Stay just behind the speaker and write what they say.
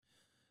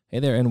Hey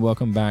there, and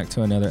welcome back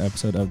to another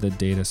episode of the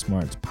Data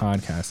Smarts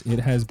podcast. It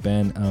has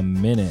been a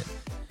minute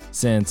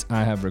since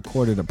I have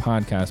recorded a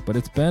podcast, but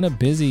it's been a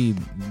busy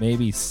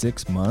maybe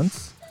 6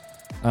 months.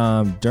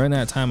 During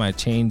that time, I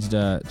changed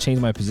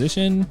my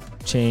position,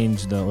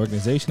 changed the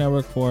organization I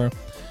work for,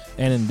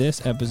 and in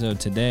this episode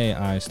today,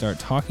 I start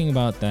talking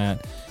about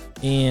that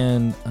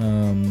and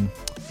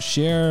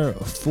share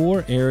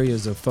 4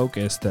 areas of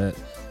focus that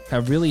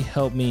have really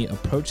helped me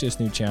approach this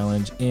new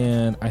challenge,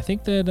 and I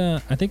think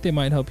they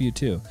might help you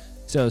too.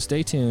 So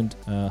stay tuned.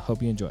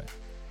 Hope you enjoy.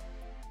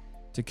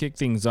 To kick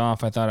things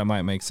off, I thought it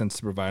might make sense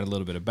to provide a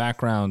little bit of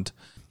background,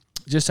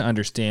 just to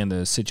understand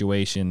the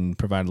situation,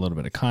 provide a little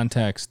bit of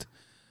context.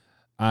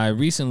 I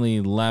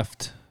recently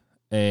left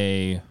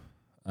a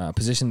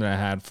position that I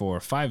had for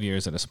 5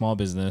 years at a small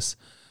business.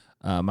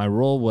 My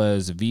role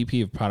was VP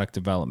of Product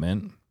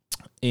Development,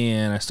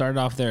 and I started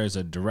off there as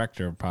a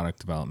Director of Product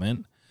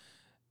Development.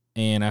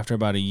 And after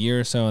about a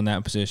year or so in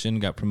that position,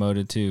 got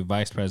promoted to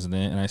Vice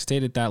President, and I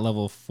stayed at that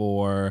level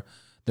for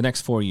the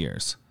next 4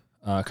 years.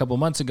 A couple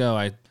months ago,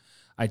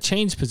 I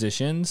changed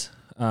positions,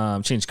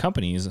 changed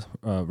companies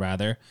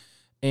rather,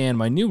 and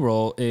my new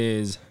role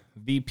is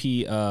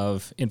VP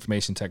of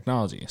Information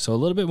Technology. So a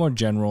little bit more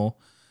general,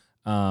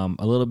 a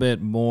little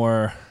bit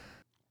more,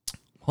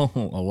 a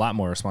lot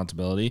more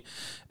responsibility,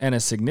 and a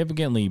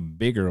significantly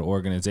bigger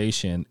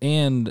organization.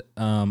 And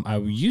I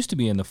used to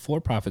be in the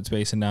for-profit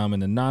space, and now I'm in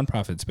the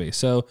nonprofit space.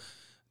 So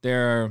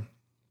there are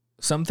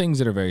some things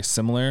that are very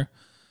similar,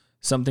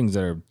 some things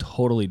that are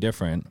totally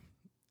different.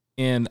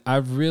 And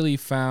I've really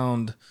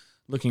found,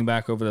 looking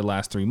back over the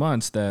last 3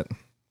 months, that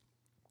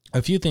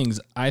a few things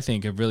I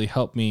think have really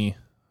helped me.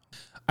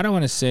 I don't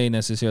want to say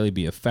necessarily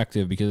be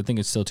effective, because I think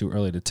it's still too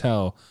early to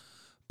tell,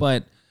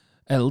 but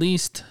at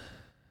least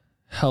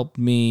helped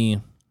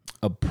me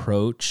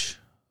approach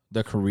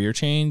the career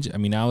change. I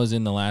mean, I was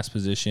in my last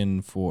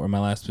position for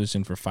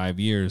 5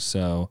 years,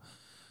 so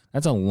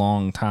that's a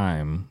long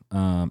time,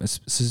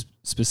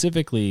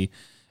 specifically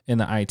in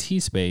the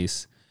IT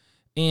space.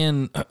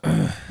 And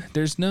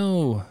there's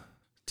no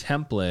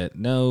template,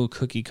 no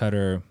cookie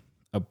cutter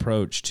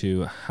approach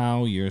to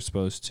how you're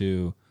supposed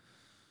to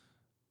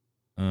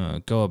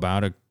go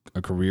about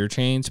a career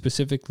change,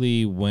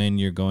 specifically when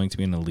you're going to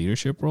be in a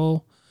leadership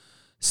role.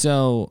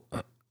 So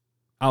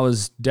I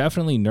was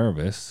definitely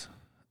nervous.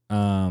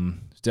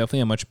 It's definitely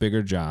a much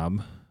bigger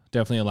job,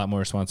 definitely a lot more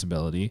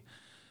responsibility,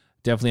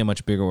 definitely a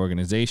much bigger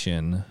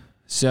organization.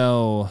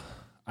 So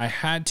I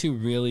had to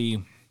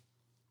really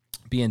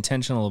be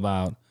intentional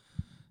about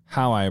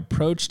how I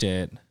approached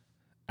it,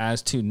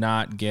 as to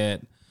not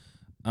get,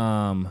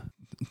 bottom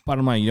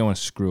line, you don't want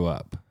to screw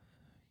up.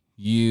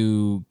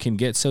 You can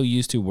get so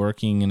used to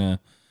working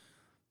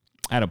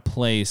at a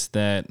place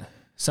that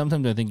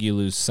sometimes I think you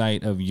lose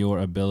sight of your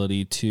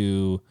ability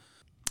to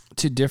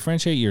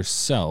differentiate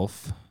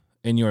yourself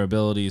and your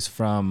abilities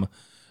from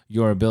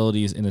your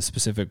abilities in a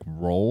specific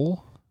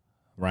role,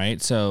 right?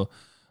 So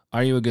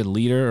are you a good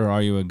leader, or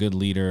are you a good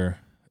leader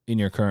in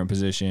your current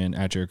position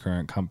at your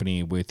current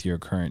company with your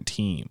current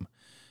team,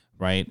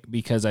 right?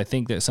 Because I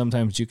think that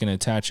sometimes you can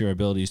attach your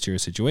abilities to your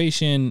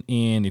situation,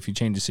 and if you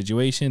change the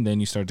situation, then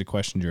you start to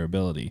question your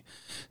ability.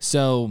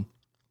 So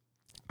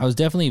I was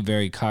definitely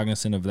very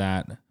cognizant of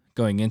that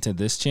going into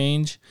this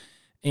change.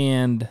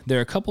 And there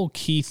are a couple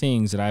key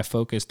things that I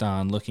focused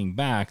on looking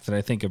back that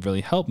I think have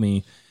really helped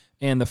me.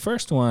 And the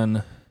first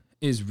one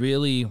is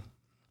really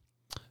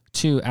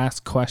to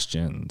ask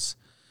questions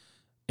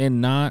and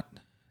not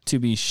to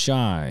be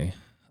shy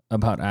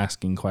about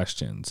asking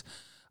questions.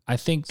 I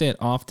think that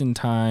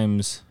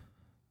oftentimes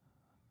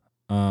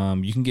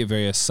you can get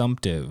very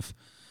assumptive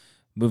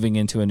moving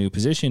into a new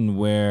position,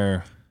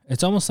 where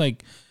it's almost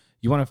like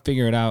you want to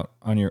figure it out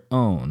on your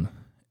own,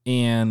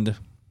 and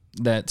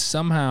that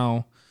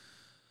somehow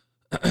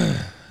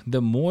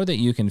the more that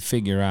you can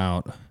figure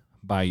out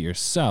by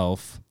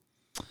yourself,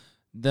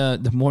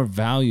 the more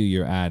value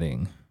you're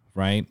adding,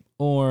 right?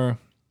 Or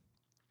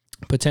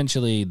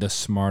potentially the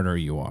smarter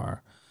you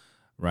are,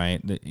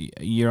 right?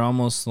 You're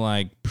almost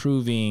like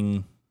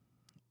proving,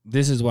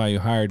 this is why you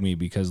hired me,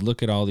 because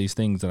look at all these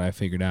things that I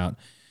figured out.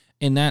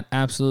 And that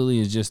absolutely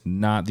is just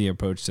not the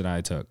approach that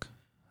I took.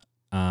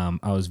 I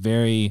was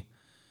very,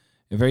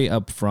 very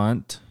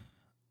upfront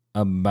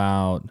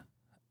about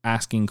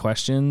asking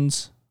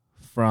questions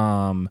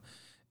from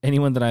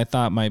anyone that I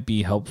thought might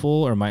be helpful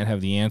or might have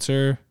the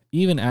answer,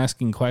 even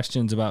asking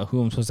questions about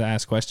who I'm supposed to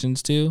ask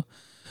questions to.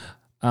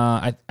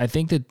 I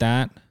think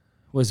that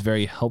was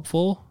very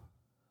helpful.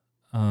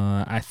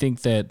 I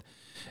think that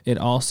it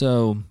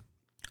also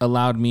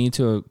allowed me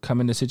to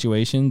come into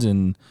situations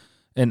and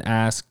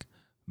ask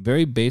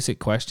very basic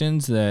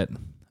questions that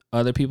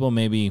other people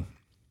maybe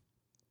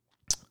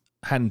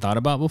hadn't thought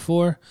about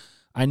before.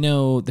 I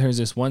know there's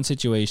this one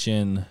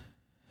situation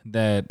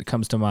that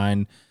comes to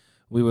mind.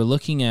 We were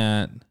looking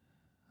at,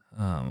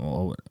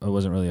 it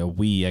wasn't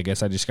really I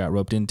guess I just got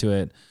roped into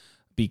it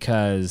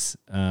because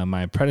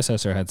my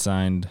predecessor had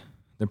signed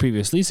the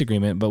previous lease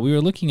agreement, but we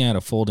were looking at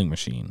a folding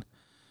machine.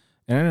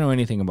 And I don't know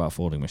anything about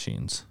folding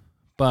machines,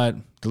 but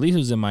the lease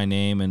was in my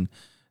name, and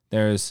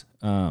there's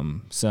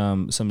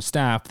some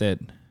staff that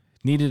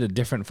needed a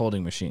different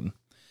folding machine.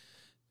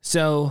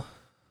 So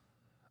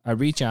I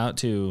reach out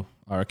to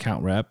our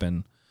account rep,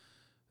 and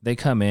they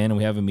come in and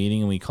we have a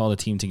meeting and we call the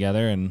team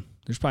together, and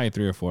there's probably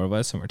 3 or 4 of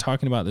us, and we're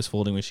talking about this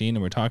folding machine,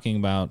 and we're talking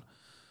about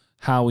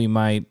how we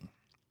might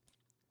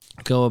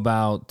go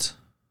about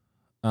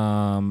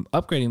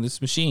upgrading this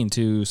machine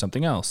to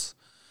something else.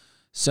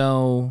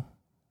 So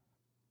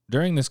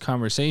during this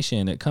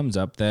conversation, it comes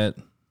up that,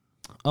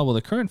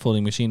 the current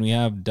folding machine we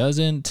have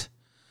doesn't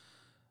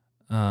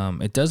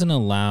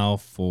allow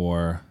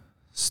for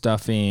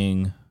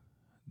stuffing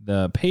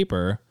the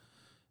paper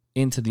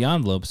into the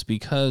envelopes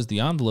because the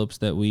envelopes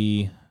that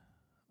we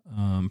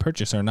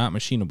purchase are not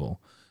machinable,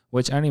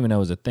 which I don't even know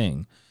is a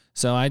thing.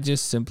 So I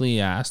just simply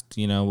asked,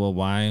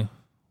 why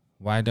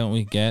don't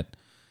we get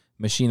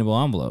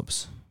machinable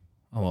envelopes?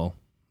 Oh, well,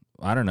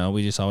 I don't know.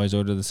 We just always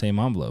order the same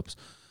envelopes.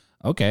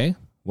 Okay,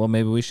 well,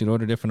 maybe we should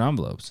order different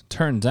envelopes.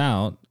 Turns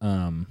out,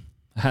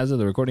 as of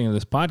the recording of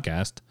this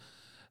podcast,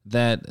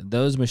 that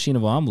those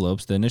machinable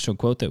envelopes, the initial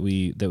quote that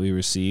we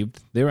received,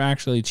 they were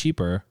actually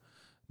cheaper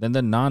than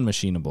the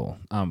non-machinable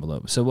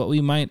envelope. So what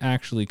we might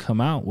actually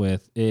come out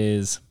with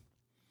is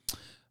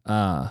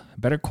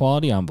better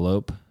quality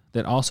envelope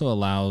that also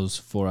allows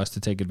for us to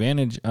take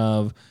advantage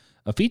of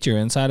a feature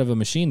inside of a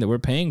machine that we're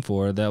paying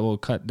for that will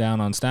cut down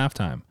on staff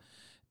time.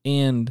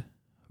 And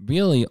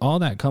really all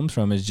that comes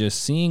from is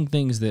just seeing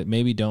things that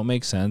maybe don't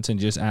make sense and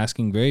just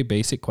asking very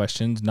basic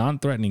questions,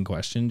 non-threatening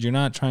questions. You're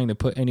not trying to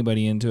put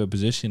anybody into a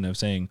position of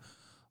saying,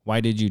 why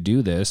did you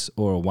do this?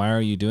 Or why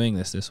are you doing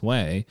this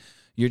way?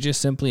 You're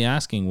just simply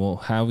asking, well,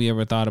 have we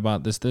ever thought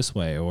about this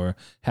way? Or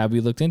have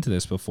we looked into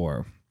this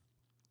before?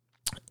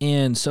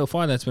 And so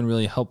far that's been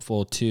really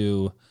helpful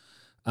to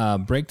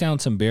break down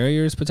some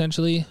barriers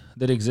potentially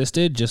that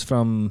existed just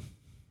from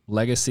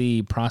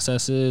legacy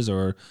processes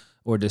or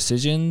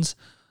decisions.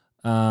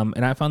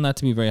 And I found that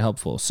to be very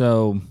helpful.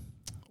 So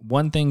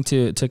one thing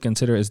to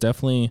consider is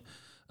definitely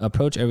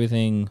approach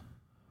everything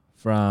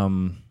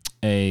from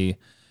a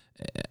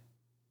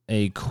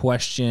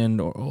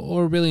question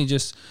or really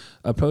just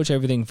approach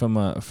everything from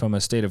a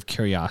state of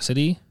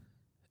curiosity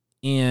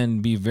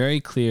and be very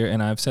clear.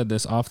 And I've said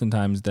this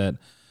oftentimes that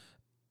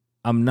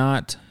I'm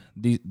not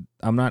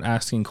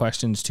asking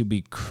questions to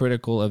be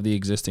critical of the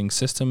existing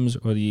systems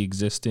or the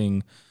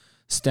existing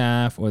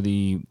staff or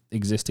the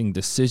existing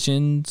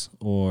decisions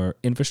or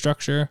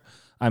infrastructure.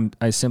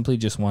 I simply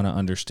just want to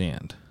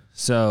understand.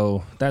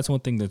 So that's one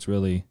thing that's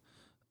really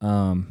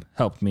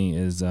helped me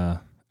is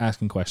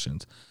asking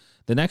questions.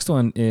 The next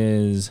one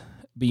is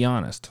be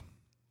honest.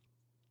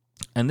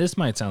 And this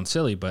might sound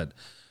silly, but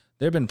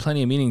there have been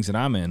plenty of meetings that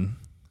I'm in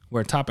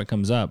where a topic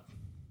comes up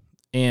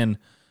and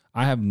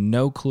I have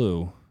no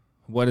clue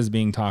what is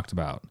being talked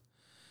about.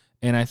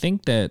 And I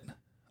think that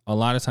a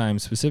lot of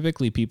times,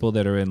 specifically people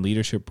that are in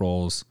leadership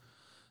roles,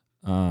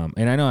 and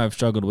I know I've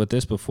struggled with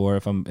this before.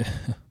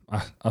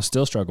 I'll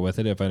still struggle with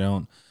it if I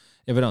don't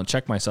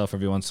check myself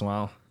every once in a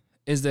while,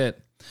 is that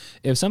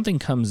if something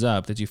comes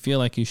up that you feel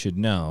like you should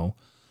know,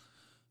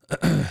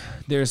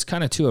 there's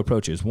kind of 2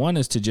 approaches. One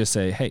is to just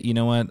say, hey, you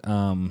know what?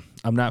 I'm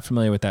not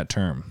familiar with that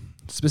term,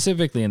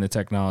 specifically in the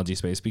technology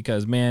space,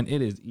 because man,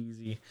 it is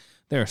easy.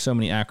 There are so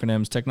many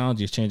acronyms.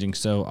 Technology is changing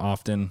so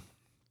often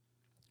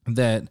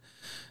that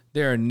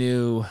there are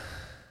new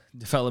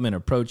development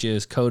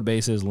approaches, code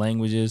bases,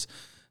 languages.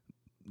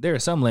 There are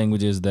some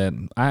languages that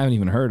I haven't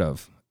even heard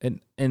of.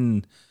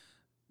 And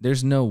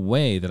there's no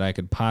way that I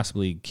could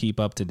possibly keep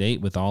up to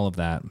date with all of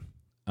that.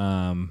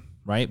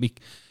 Right?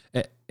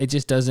 It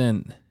just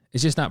doesn't,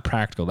 it's just not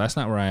practical. That's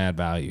not where I add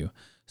value.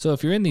 So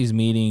if you're in these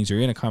meetings,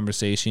 you're in a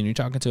conversation, you're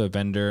talking to a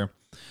vendor,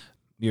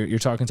 you're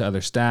talking to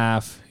other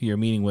staff, you're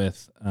meeting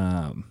with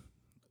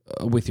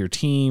your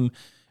team,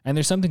 and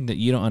there's something that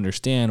you don't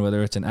understand,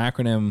 whether it's an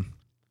acronym,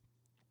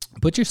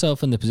 put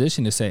yourself in the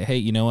position to say, hey,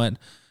 you know what?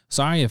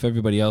 Sorry if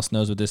everybody else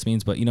knows what this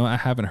means, but you know what? I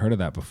haven't heard of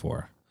that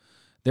before.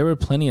 There were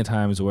plenty of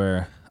times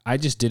where I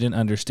just didn't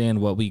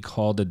understand what we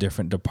called the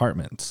different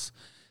departments.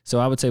 So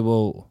I would say,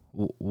 well,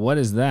 what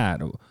is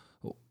that?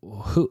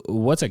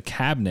 What's a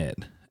cabinet?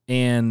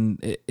 And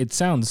it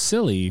sounds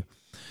silly,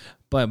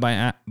 but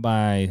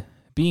by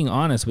being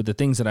honest with the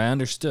things that I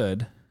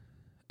understood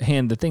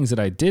and the things that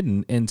I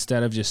didn't,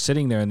 instead of just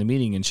sitting there in the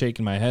meeting and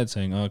shaking my head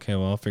saying, okay,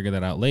 well, I'll figure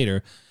that out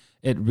later,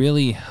 it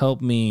really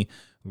helped me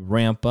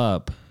ramp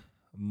up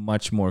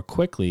much more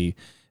quickly.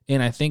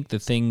 And I think the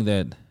thing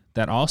that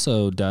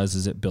also does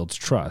is it builds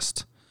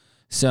trust.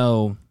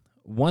 So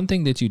one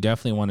thing that you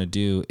definitely want to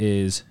do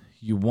is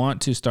you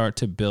want to start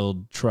to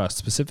build trust,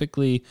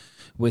 specifically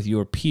with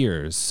your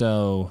peers.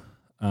 So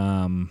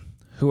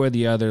who are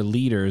the other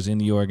leaders in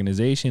the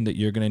organization that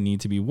you're going to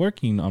need to be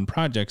working on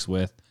projects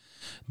with?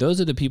 Those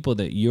are the people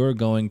that you're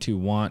going to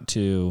want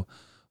to,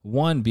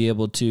 one, be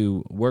able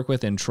to work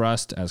with and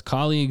trust as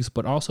colleagues,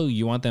 but also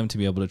you want them to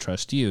be able to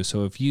trust you.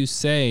 So if you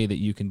say that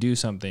you can do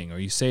something, or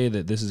you say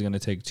that this is going to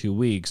take 2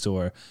 weeks,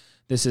 or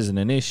this isn't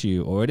an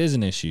issue, or it is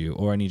an issue,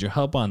 or I need your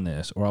help on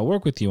this, or I'll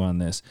work with you on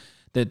this,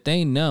 that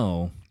they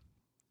know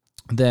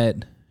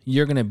that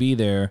you're going to be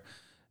there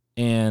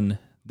and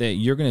that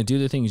you're going to do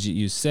the things that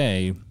you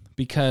say,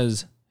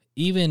 because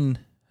even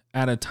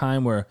at a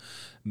time where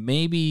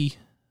maybe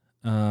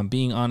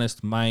being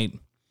honest might,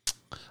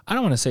 I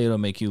don't want to say it'll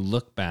make you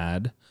look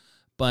bad,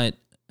 but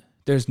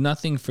there's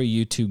nothing for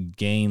you to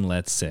gain,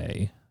 let's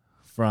say,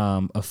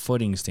 from a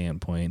footing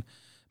standpoint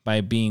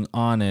by being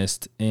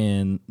honest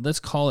and, let's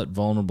call it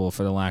vulnerable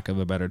for the lack of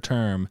a better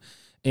term,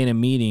 in a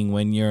meeting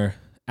when you're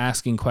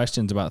asking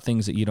questions about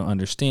things that you don't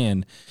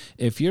understand.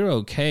 If you're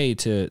okay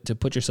to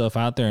put yourself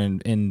out there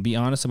and be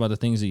honest about the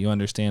things that you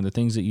understand, the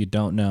things that you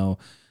don't know,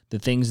 the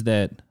things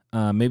that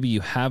maybe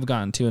you have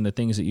gotten to, and the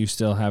things that you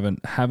still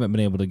haven't been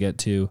able to get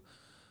to,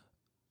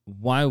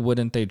 why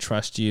wouldn't they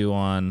trust you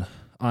on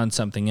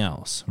something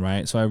else,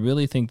 right? So I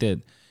really think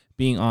that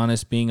being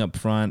honest, being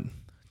upfront,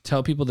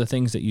 tell people the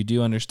things that you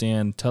do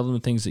understand, tell them the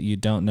things that you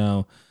don't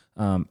know,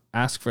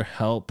 ask for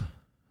help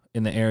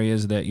in the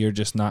areas that you're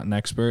just not an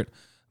expert.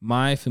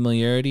 My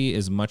familiarity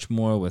is much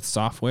more with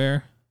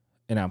software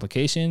and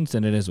applications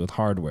than it is with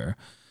hardware.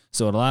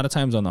 So a lot of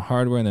times on the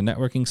hardware and the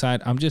networking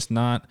side,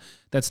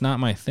 that's not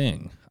my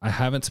thing. I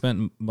haven't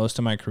spent most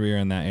of my career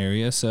in that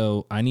area,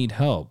 so I need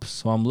help.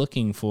 So I'm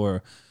looking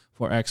for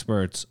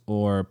experts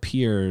or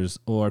peers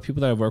or people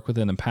that I've worked with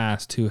in the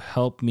past to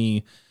help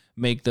me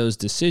make those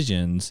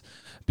decisions,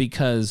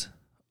 because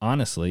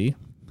honestly,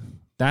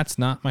 that's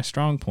not my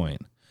strong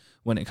point.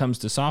 When it comes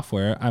to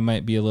software, I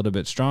might be a little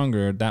bit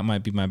stronger. That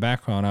might be my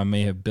background. I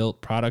may have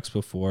built products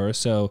before,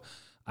 so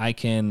I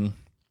can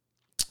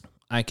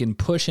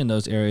push in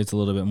those areas a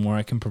little bit more.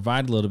 I can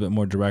provide a little bit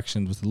more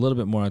directions with a little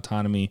bit more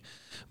autonomy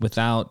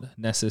without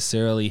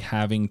necessarily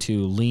having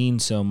to lean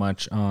so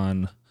much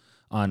on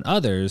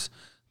others.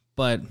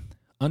 But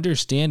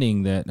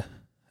understanding that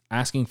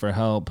asking for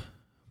help,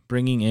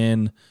 bringing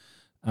in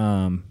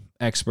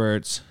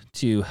experts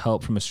to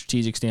help from a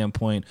strategic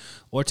standpoint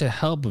or to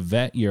help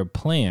vet your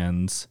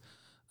plans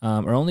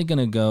are only going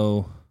to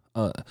go,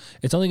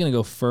 it's only going to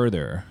go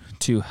further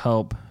to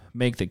help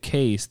make the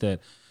case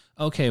that,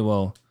 okay,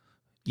 well,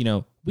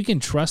 we can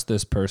trust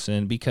this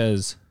person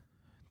because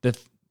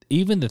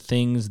even the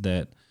things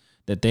that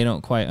they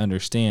don't quite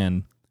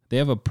understand, they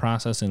have a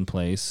process in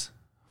place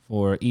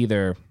for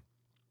either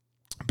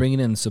bringing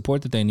in the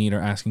support that they need or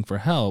asking for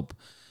help.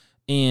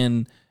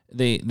 And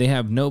they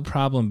have no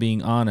problem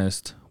being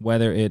honest,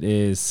 whether it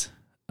is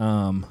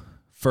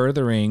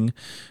furthering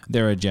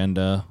their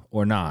agenda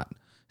or not.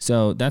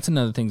 So that's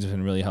another thing that's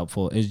been really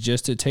helpful, is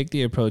just to take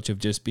the approach of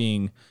just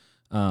being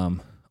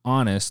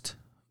honest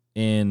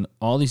in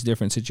all these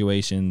different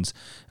situations.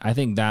 I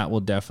think that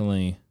will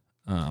definitely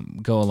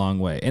go a long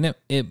way. And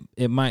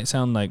it might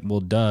sound like,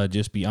 well, duh,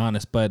 just be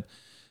honest. But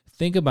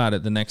think about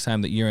it the next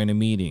time that you're in a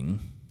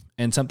meeting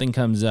and something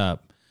comes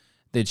up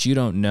that you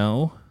don't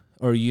know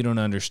or you don't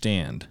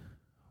understand.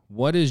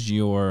 What is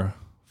your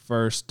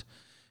first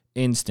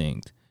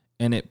instinct?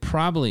 And it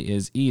probably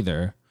is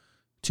either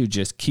to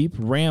just keep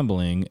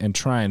rambling and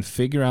try and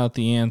figure out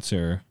the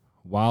answer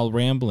while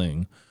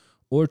rambling,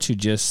 or to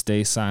just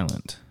stay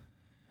silent.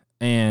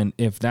 And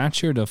if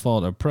that's your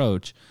default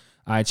approach,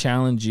 I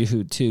challenge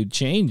you to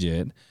change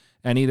it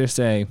and either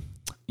say,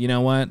 you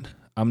know what,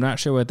 I'm not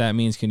sure what that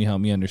means. Can you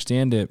help me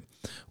understand it?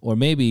 Or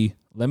maybe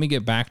let me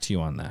get back to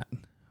you on that,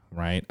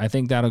 right? I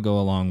think that'll go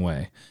a long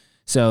way.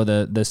 So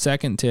the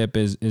second tip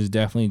is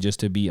definitely just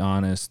to be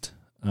honest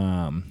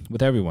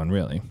with everyone,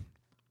 really.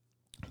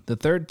 The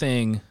third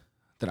thing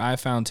that I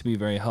found to be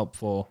very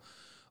helpful,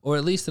 or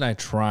at least that I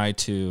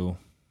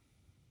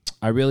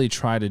really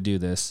try to do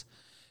this,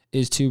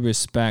 is to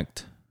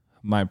respect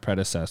my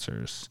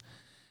predecessors.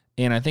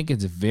 And I think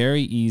it's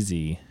very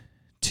easy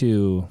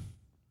to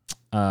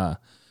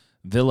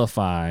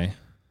vilify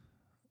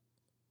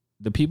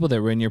the people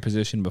that were in your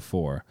position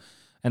before.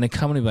 And the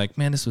company be like,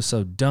 man, this was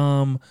so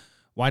dumb.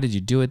 Why did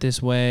you do it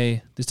this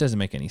way? This doesn't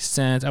make any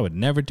sense. I would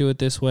never do it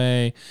this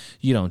way.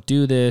 You don't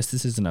do this.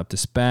 This isn't up to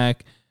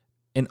spec.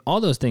 And all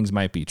those things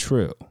might be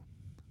true,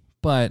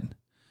 but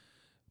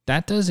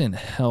that doesn't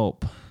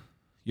help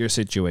your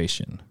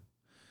situation,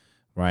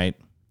 right?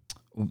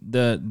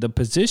 The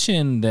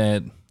position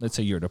that, let's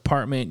say, your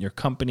department, your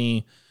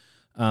company,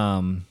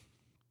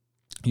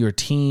 your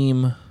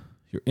team,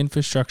 your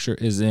infrastructure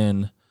is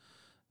in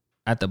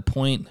at the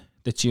point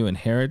that you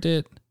inherit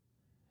it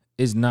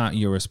is not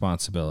your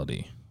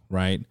responsibility,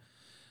 right?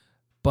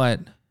 But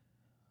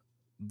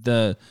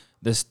the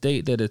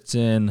state that it's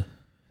in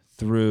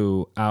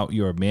throughout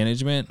your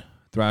management,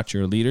 throughout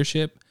your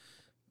leadership,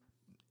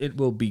 it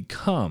will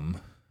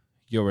become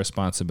your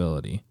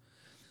responsibility.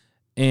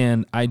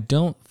 And I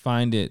don't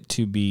find it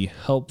to be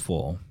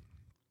helpful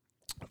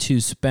to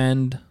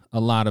spend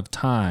a lot of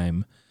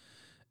time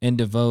and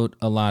devote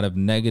a lot of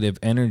negative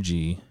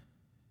energy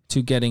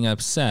to getting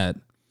upset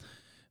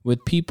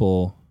with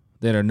people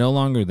that are no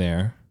longer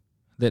there,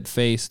 that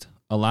faced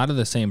a lot of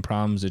the same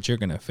problems that you're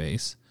going to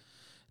face,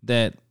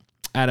 that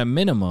at a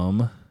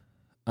minimum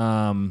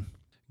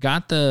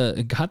got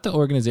the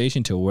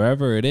organization to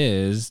wherever it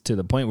is, to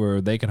the point where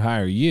they could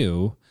hire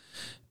you,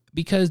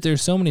 because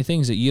there's so many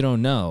things that you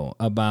don't know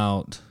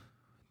about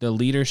the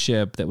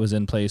leadership that was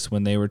in place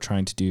when they were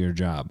trying to do your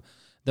job,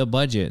 the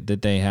budget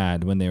that they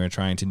had when they were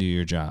trying to do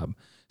your job.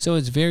 So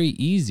it's very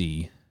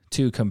easy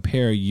to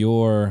compare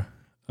your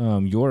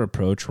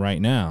approach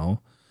right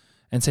now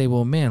and say,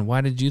 well, man,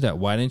 why did you do that?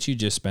 Why didn't you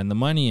just spend the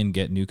money and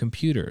get new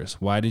computers?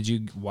 Why did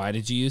you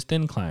use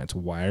thin clients?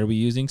 Why are we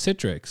using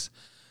Citrix?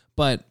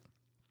 But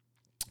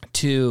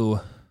to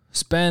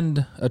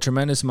spend a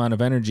tremendous amount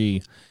of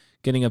energy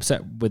getting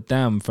upset with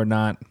them for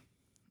not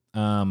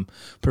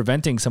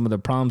preventing some of the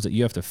problems that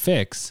you have to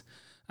fix,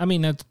 I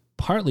mean, that's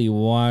partly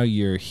why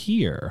you're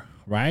here,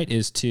 right?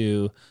 Is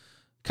to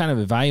kind of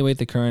evaluate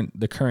the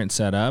current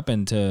setup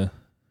and to,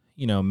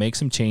 make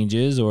some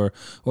changes or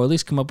at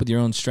least come up with your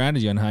own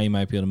strategy on how you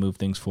might be able to move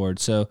things forward.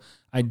 So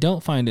I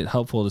don't find it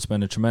helpful to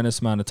spend a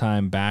tremendous amount of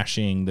time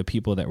bashing the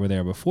people that were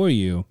there before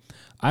you.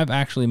 I've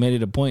actually made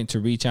it a point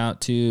to reach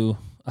out to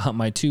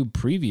my 2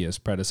 previous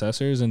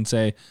predecessors and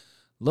say,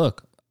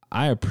 look,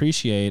 I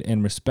appreciate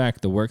and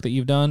respect the work that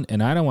you've done,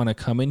 and I don't want to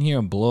come in here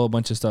and blow a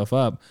bunch of stuff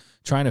up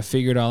trying to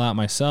figure it all out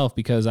myself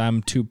because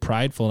I'm too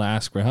prideful to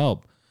ask for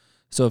help.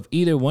 So if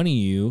either one of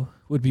you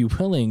would be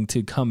willing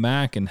to come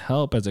back and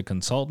help as a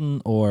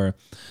consultant or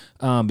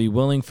be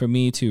willing for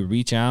me to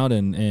reach out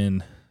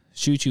and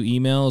shoot you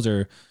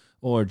emails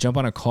or jump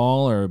on a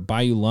call or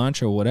buy you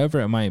lunch or whatever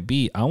it might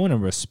be, I want to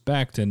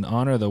respect and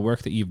honor the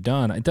work that you've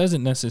done. It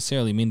doesn't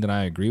necessarily mean that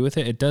I agree with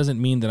it. It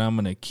doesn't mean that I'm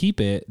going to keep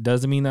it. It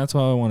doesn't mean that's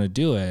how I want to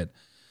do it.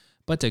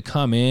 But to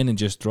come in and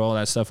just throw all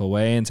that stuff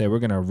away and say we're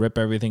going to rip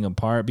everything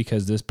apart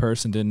because this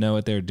person didn't know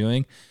what they're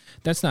doing,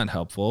 that's not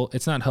helpful.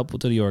 It's not helpful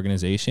to the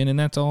organization, and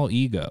that's all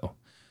ego.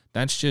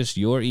 That's just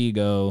your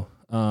ego,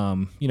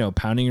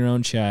 pounding your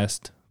own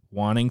chest,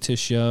 wanting to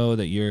show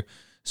that you're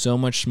so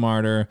much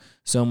smarter,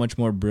 so much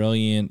more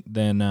brilliant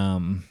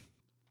than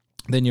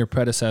your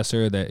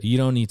predecessor that you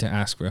don't need to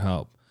ask for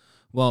help.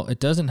 Well, it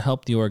doesn't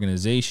help the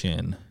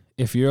organization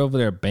if you're over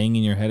there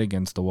banging your head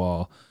against the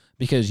wall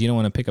because you don't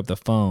want to pick up the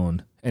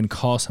phone and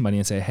call somebody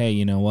and say, hey,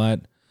 you know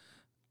what?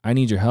 I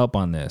need your help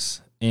on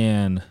this,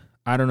 and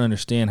I don't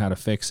understand how to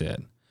fix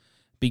it.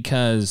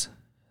 Because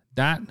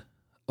that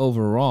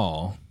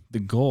overall, the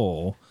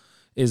goal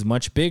is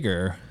much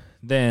bigger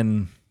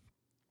than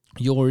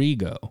your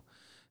ego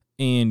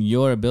and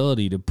your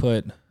ability to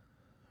put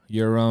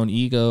your own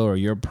ego or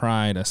your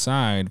pride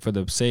aside for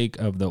the sake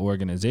of the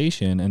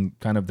organization and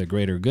kind of the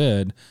greater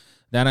good.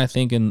 That I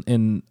think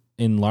in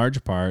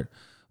large part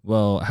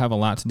will have a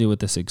lot to do with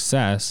the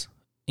success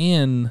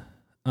in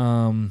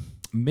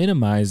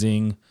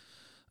minimizing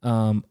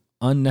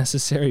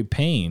unnecessary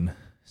pain.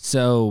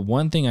 So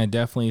one thing I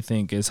definitely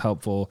think is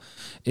helpful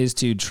is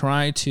to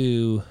try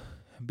to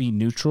be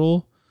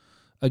neutral.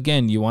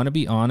 Again, you want to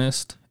be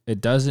honest. It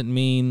doesn't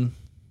mean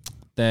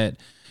that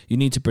you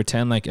need to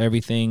pretend like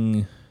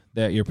everything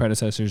that your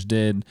predecessors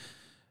did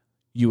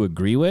you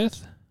agree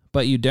with,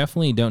 but you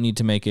definitely don't need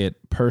to make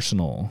it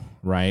personal,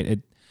 right?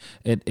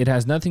 It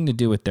has nothing to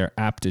do with their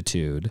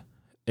aptitude.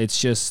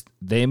 It's just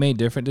they made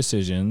different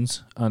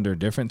decisions under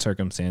different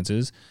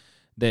circumstances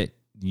that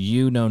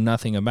you know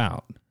nothing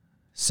about.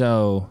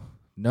 So,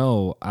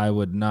 no, I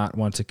would not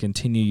want to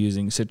continue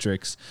using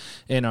Citrix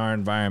in our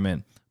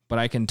environment, but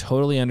I can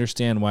totally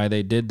understand why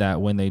they did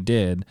that when they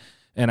did,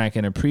 and I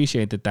can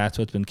appreciate that that's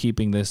what's been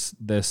keeping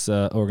this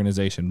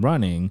organization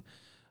running.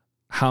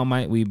 How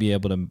might we be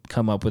able to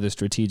come up with a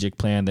strategic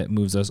plan that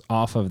moves us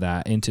off of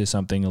that into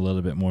something a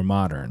little bit more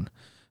modern,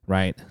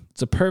 right?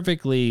 It's a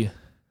perfectly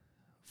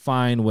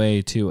fine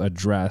way to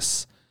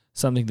address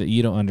something that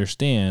you don't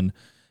understand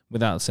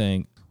without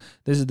saying,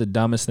 this is the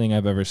dumbest thing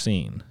I've ever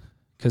seen.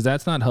 Because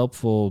that's not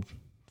helpful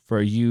for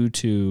you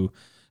to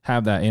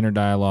have that inner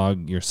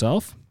dialogue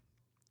yourself,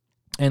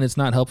 and it's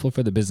not helpful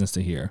for the business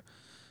to hear.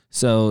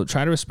 So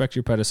try to respect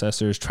your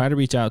predecessors, try to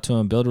reach out to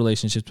them, build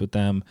relationships with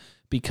them,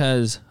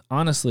 because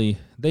honestly,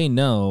 they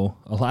know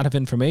a lot of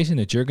information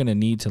that you're going to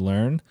need to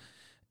learn.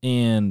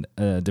 And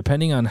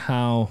depending on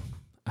how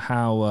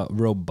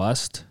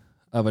robust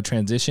of a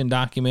transition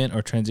document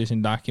or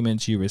transition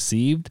documents you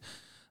received,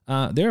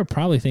 there are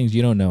probably things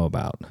you don't know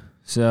about.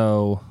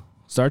 So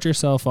start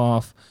yourself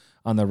off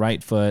on the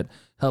right foot,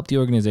 help the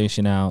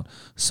organization out,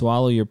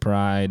 swallow your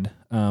pride,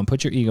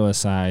 put your ego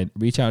aside,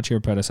 reach out to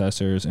your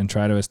predecessors, and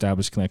try to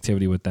establish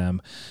connectivity with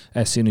them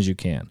as soon as you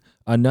can.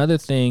 Another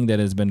thing that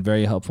has been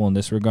very helpful in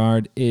this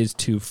regard is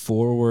to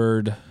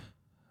forward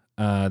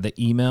the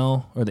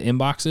email or the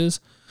inboxes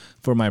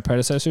for my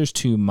predecessors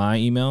to my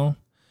email.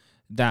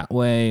 That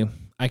way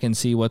I can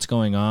see what's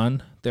going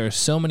on. There are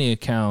so many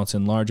accounts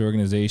in large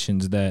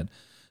organizations that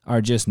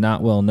are just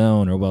not well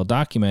known or well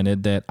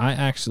documented that I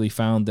actually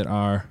found that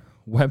our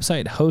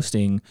website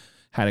hosting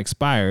had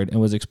expired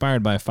and was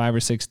expired by 5 or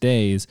 6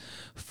 days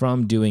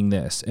from doing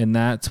this. And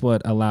that's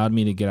what allowed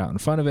me to get out in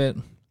front of it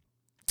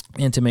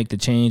and to make the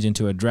change and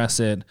to address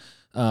it.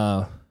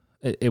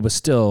 It was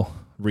still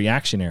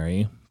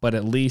reactionary, but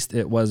at least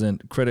it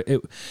wasn't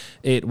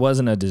it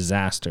wasn't a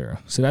disaster.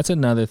 So that's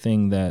another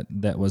thing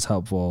that was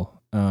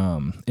helpful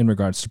in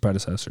regards to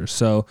predecessors.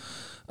 So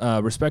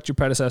respect your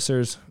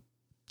predecessors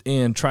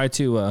and try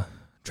to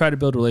try to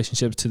build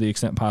relationships to the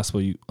extent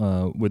possible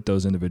with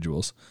those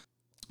individuals.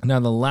 Now,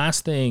 the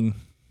last thing,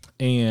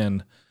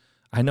 and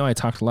I know I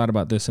talked a lot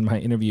about this in my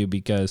interview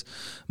because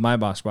my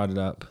boss brought it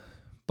up,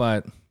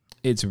 but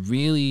it's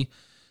really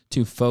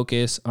to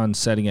focus on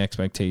setting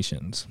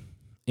expectations.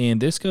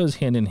 And this goes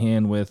hand in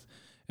hand with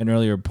an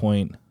earlier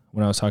point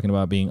when I was talking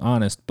about being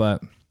honest,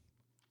 but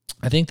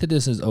I think that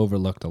this is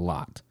overlooked a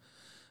lot.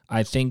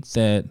 I think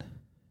that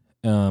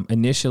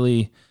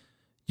initially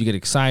you get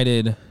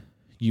excited,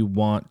 you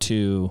want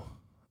to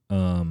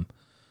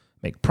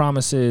make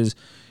promises,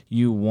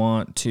 you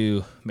want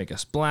to make a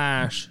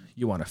splash,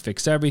 you want to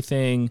fix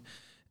everything,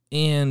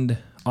 and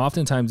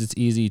oftentimes it's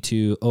easy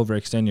to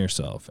overextend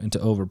yourself and to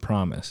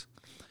overpromise.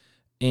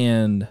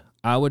 And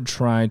I would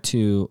try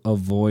to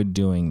avoid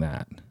doing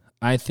that.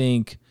 I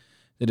think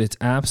that it's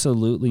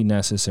absolutely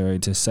necessary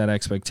to set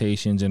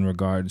expectations in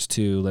regards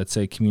to, let's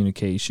say,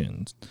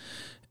 communications,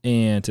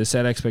 and to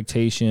set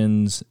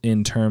expectations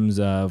in terms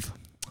of,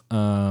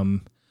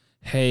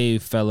 hey,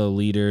 fellow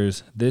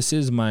leaders, this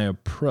is my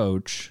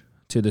approach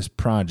to this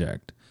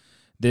project.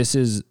 This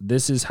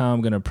is how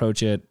I'm going to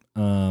approach it.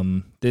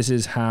 This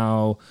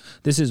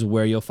is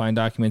where you'll find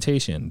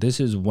documentation.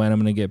 This is when I'm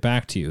going to get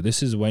back to you.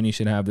 This is when you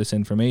should have this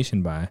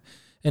information by.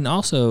 And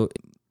also,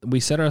 we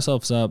set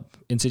ourselves up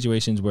in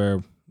situations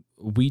where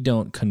we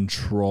don't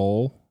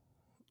control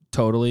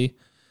totally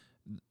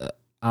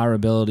our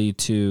ability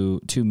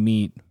to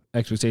meet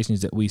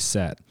expectations that we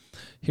set.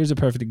 Here's a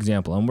perfect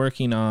example. I'm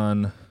working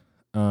on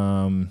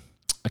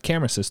a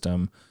camera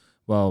system.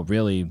 Well,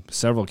 really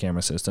several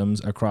camera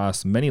systems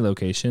across many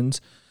locations.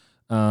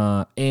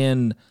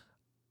 And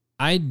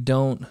I have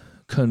no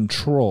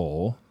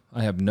control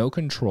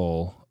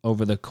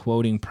over the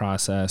quoting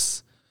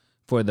process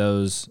for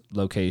those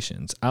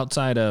locations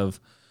outside of,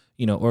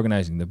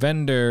 organizing the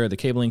vendor, the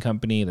cabling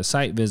company, the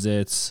site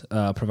visits,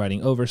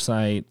 providing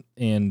oversight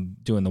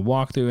and doing the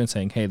walkthrough and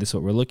saying, hey, this is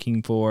what we're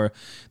looking for.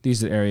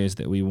 These are the areas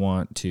that we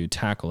want to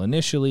tackle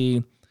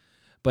initially.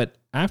 But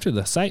after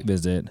the site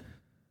visit,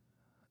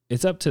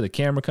 it's up to the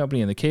camera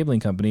company and the cabling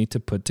company to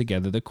put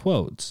together the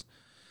quotes.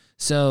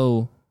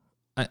 So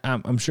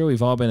I'm sure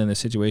we've all been in this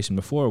situation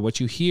before. What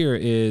you hear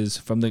is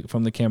from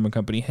the camera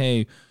company,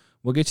 hey,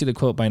 we'll get you the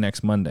quote by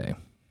next Monday.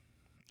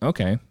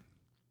 Okay.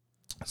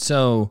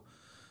 So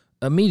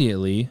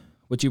immediately,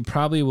 what you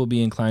probably will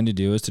be inclined to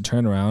do is to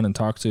turn around and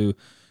talk to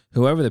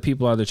whoever the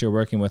people are that you're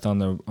working with on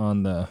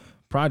the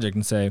project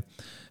and say,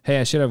 hey,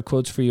 I should have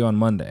quotes for you on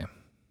Monday,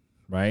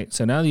 right?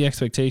 So now the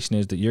expectation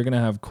is that you're going to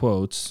have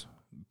quotes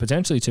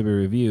potentially to be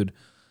reviewed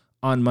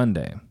on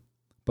Monday.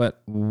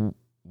 But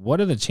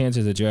what are the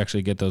chances that you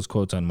actually get those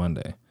quotes on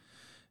Monday?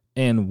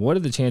 And what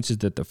are the chances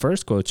that the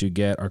first quotes you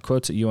get are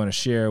quotes that you want to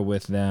share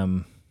with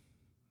them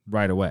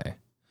right away?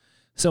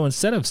 So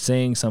instead of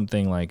saying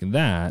something like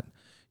that,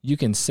 you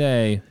can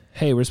say,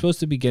 hey, we're supposed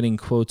to be getting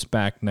quotes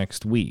back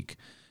next week.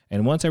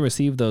 And once I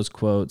receive those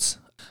quotes,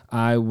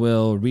 I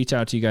will reach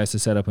out to you guys to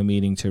set up a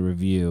meeting to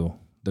review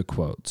the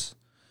quotes.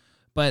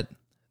 But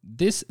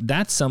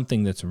that's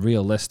something that's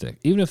realistic.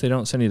 Even if they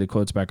don't send you the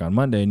quotes back on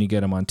Monday and you get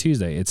them on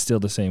Tuesday, it's still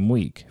the same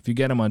week. If you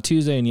get them on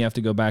Tuesday and you have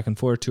to go back and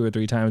forth 2 or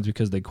 3 times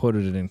because they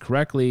quoted it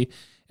incorrectly,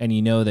 and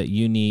you know that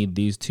you need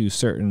these 2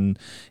 certain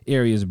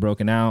areas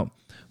broken out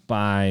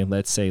by,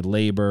 let's say,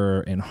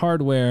 labor and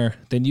hardware,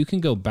 then you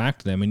can go back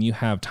to them and you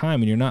have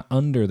time and you're not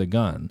under the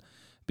gun.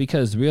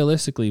 Because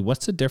realistically,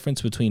 what's the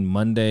difference between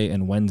Monday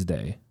and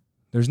Wednesday?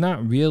 There's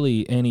not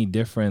really any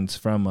difference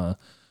from a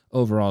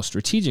overall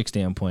strategic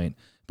standpoint,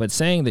 but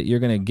saying that you're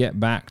going to get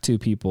back to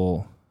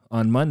people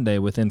on Monday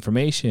with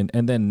information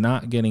and then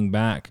not getting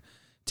back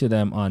to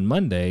them on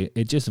Monday,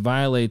 it just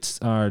violates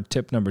our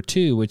tip number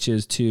 2, which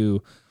is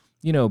to,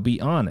 be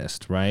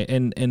honest, right?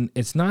 And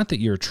it's not that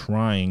you're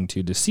trying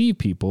to deceive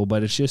people,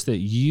 but it's just that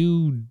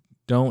you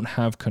don't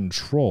have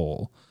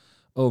control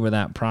over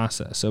that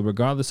process. So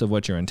regardless of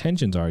what your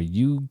intentions are,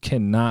 you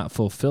cannot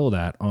fulfill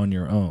that on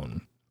your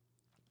own.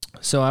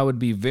 So I would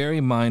be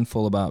very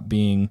mindful about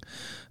being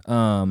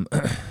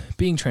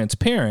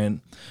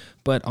transparent,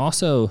 but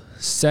also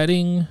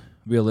setting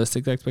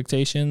realistic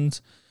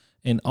expectations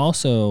and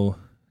also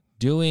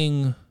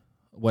doing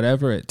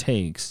whatever it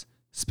takes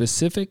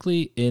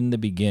specifically in the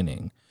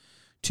beginning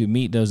to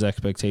meet those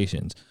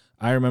expectations.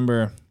 I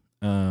remember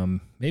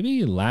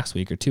maybe last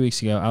week or 2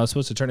 weeks ago, I was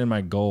supposed to turn in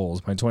my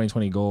goals, my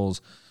 2020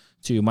 goals,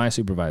 to my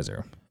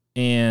supervisor.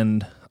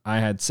 And I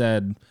had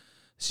said,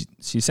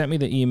 she sent me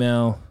the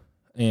email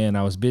and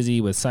I was busy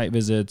with site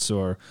visits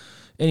or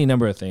any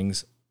number of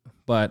things.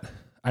 But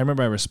I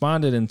remember I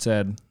responded and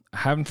said, I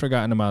haven't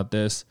forgotten about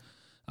this.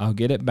 I'll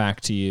get it back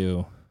to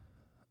you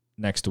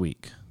next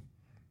week.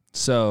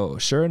 So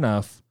sure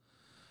enough,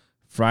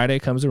 Friday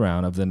comes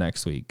around of the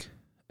next week.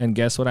 And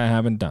guess what I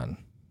haven't done?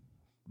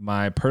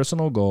 My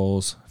personal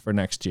goals for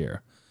next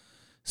year.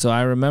 So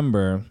I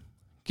remember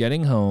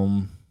getting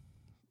home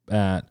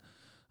at,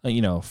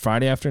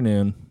 Friday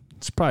afternoon.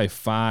 It's probably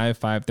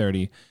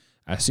 5:30.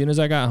 As soon as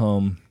I got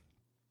home,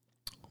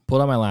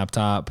 pulled out my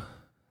laptop,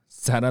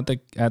 sat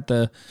at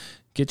the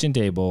kitchen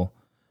table,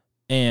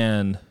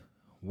 and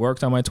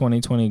worked on my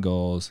 2020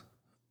 goals,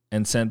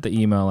 and sent the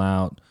email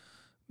out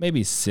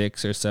maybe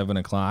 6 or 7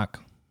 o'clock.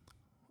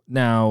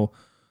 Now,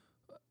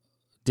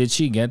 did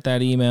she get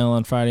that email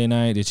on Friday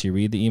night? Did she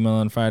read the email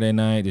on Friday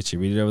night? Did she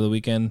read it over the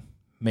weekend?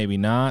 Maybe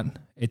not.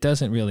 It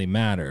doesn't really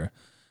matter.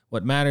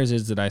 What matters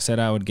is that I said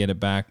I would get it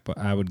back, but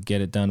I would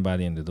get it done by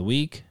the end of the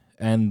week,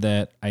 and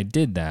that I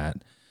did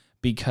that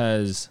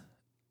because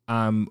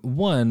I'm,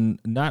 one,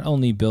 not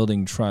only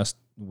building trust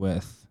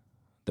with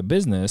the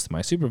business,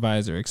 my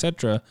supervisor,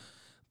 etc.,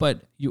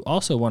 but you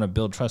also want to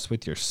build trust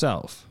with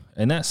yourself.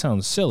 And that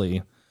sounds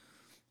silly,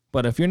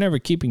 but if you're never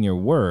keeping your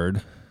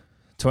word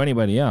to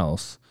anybody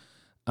else,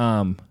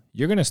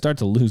 you're going to start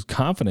to lose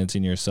confidence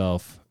in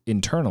yourself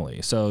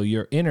internally. So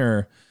your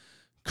inner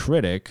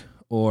critic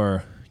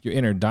or your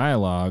inner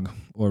dialogue,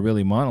 or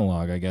really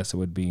monologue, I guess it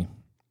would be,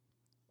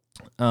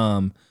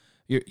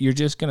 you're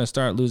just going to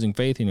start losing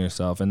faith in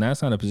yourself, and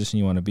that's not a position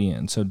you want to be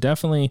in. So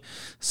definitely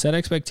set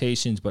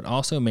expectations, but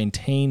also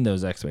maintain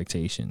those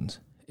expectations.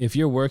 If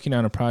you're working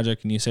on a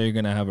project and you say you're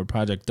going to have a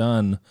project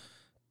done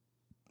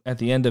at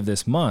the end of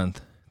this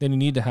month, then you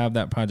need to have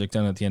that project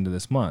done at the end of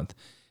this month.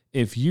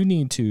 If you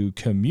need to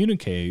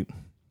communicate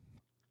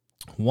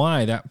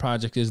why that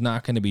project is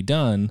not going to be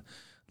done,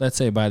 let's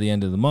say by the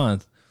end of the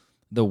month,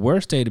 the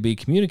worst day to be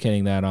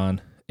communicating that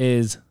on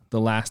is the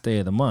last day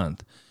of the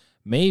month.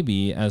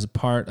 Maybe as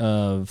part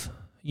of,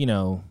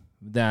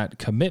 that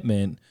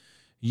commitment,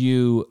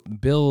 you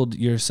build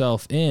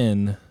yourself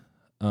in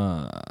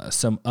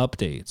some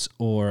updates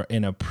or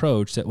an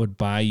approach that would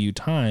buy you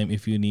time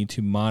if you need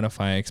to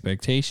modify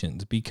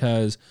expectations.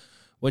 Because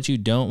what you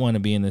don't want to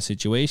be in the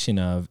situation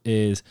of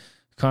is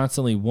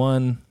constantly,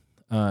 one,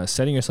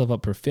 setting yourself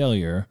up for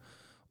failure,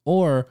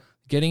 or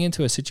getting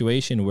into a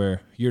situation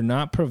where you're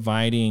not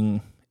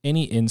providing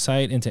any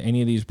insight into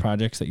any of these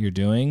projects that you're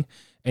doing,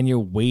 and you're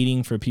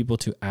waiting for people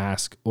to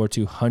ask or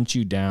to hunt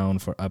you down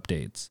for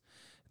updates.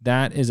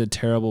 That is a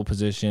terrible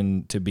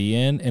position to be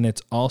in. And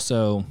it's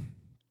also,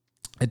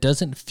 it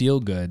doesn't feel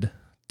good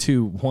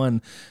to,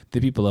 one,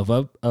 the people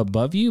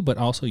above you, but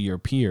also your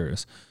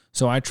peers.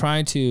 So I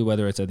try to,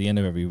 whether it's at the end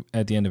of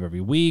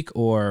every week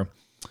or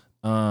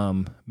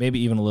maybe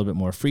even a little bit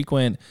more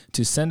frequent,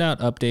 to send out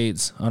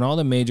updates on all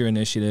the major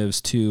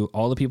initiatives to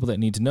all the people that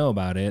need to know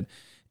about it,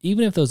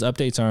 even if those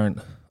updates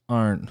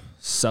aren't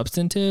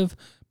substantive,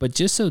 but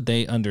just so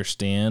they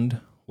understand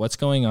what's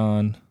going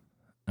on,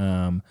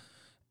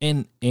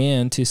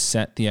 and to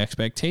set the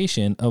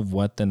expectation of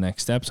what the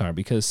next steps are,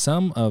 because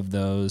some of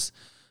the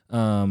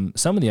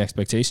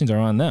expectations are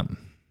on them.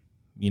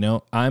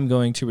 I'm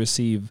going to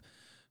receive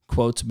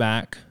quotes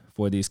back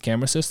for these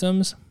camera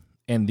systems,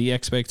 and the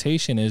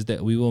expectation is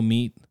that we will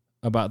meet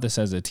about this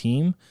as a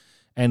team,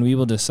 and we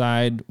will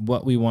decide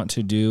what we want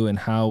to do and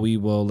how we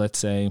will, let's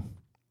say,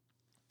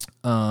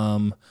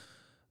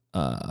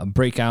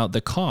 break out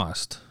the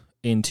cost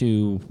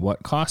into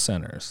what cost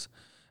centers,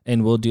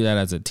 and we'll do that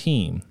as a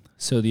team.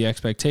 So the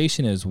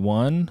expectation is,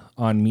 one,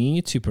 on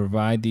me to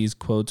provide these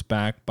quotes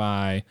back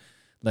by,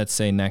 let's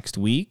say, next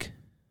week.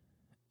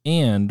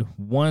 And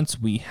once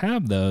we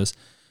have those,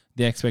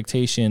 the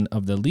expectation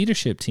of the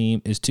leadership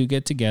team is to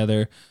get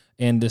together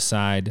and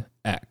decide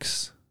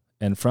X.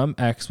 And from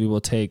X, we will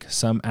take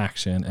some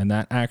action, and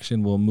that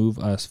action will move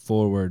us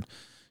forward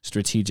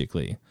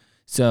strategically.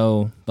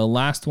 So the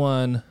last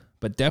one,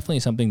 but definitely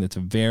something that's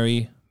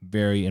very,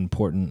 very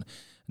important,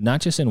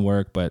 not just in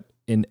work, but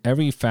in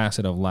every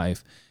facet of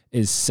life,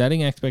 is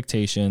setting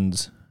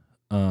expectations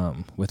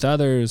with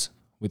others,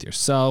 with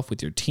yourself,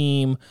 with your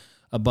team,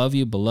 above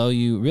you, below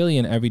you, really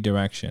in every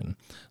direction.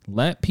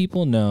 Let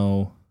people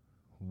know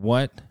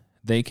what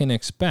they can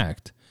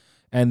expect,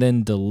 and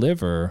then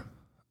deliver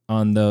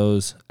on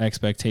those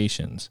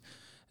expectations.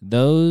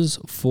 Those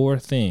 4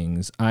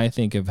 things, I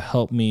think, have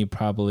helped me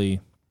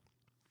probably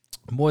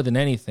more than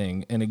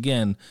anything. And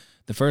again,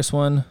 the first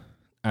one,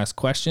 ask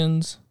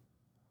questions.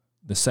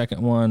 The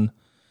second one,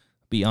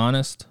 be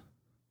honest.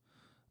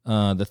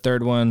 The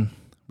third one,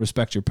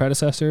 respect your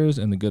predecessors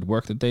and the good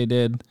work that they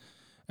did.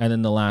 And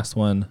then the last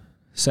one,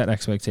 set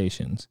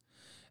expectations.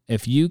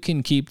 If you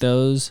can keep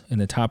those in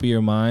the top of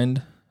your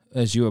mind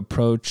as you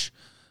approach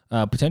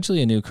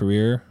potentially a new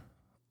career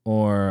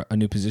or a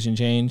new position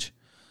change,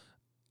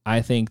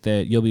 I think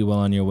that you'll be well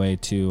on your way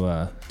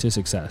to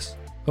success.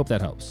 Hope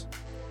that helps.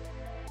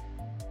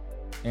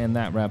 And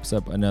that wraps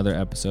up another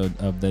episode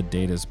of the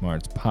Data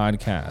Smarts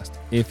podcast.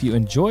 If you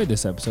enjoyed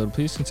this episode,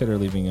 please consider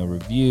leaving a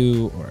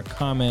review or a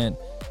comment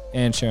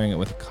and sharing it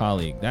with a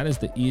colleague. That is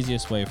the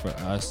easiest way for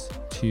us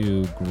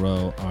to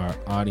grow our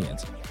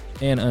audience.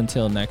 And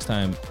until next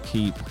time,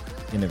 keep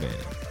innovating.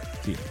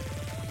 See you.